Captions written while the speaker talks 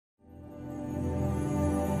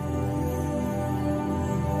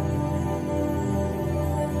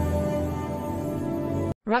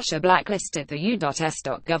Russia blacklisted the U.S.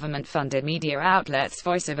 government-funded media outlets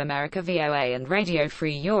Voice of America (VOA) and Radio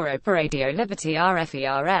Free Europe Radio Liberty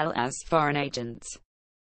 (RFERL) as foreign agents.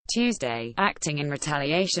 Tuesday, acting in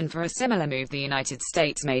retaliation for a similar move the United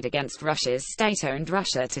States made against Russia's state-owned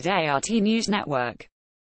Russia Today RT news network.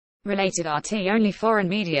 Related RT-only foreign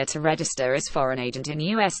media to register as foreign agent in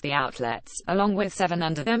U.S. The outlets, along with 7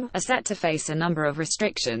 under them, are set to face a number of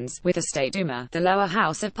restrictions, with the State Duma, the lower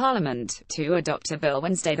house of parliament, to adopt a bill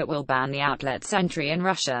Wednesday that will ban the outlets' entry in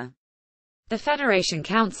Russia. The Federation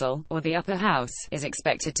Council, or the upper house, is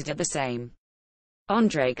expected to do the same.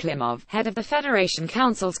 Andrei Klimov, head of the Federation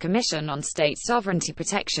Council's Commission on State Sovereignty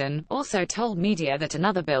Protection, also told media that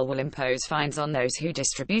another bill will impose fines on those who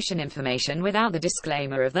distribute information without the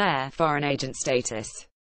disclaimer of their foreign agent status.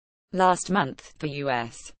 Last month, the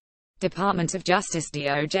U.S. Department of Justice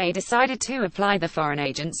 (DOJ) decided to apply the Foreign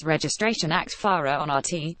Agents Registration Act (FARA) on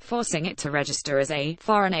RT, forcing it to register as a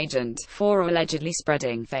foreign agent for allegedly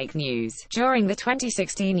spreading fake news during the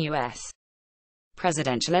 2016 U.S.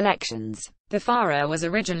 presidential elections. The FARA was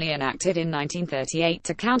originally enacted in 1938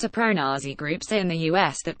 to counter pro-Nazi groups in the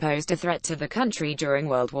U.S. that posed a threat to the country during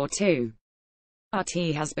World War II.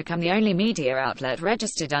 RT has become the only media outlet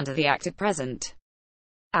registered under the act at present.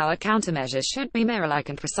 Our countermeasures should be mirror-like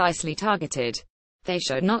and precisely targeted. They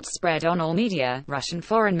should not spread on all media, Russian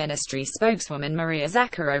Foreign Ministry spokeswoman Maria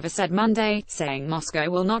Zakharova said Monday, saying Moscow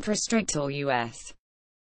will not restrict all U.S.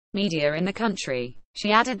 media in the country.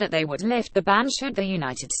 She added that they would lift the ban should the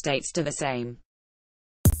United States do the same.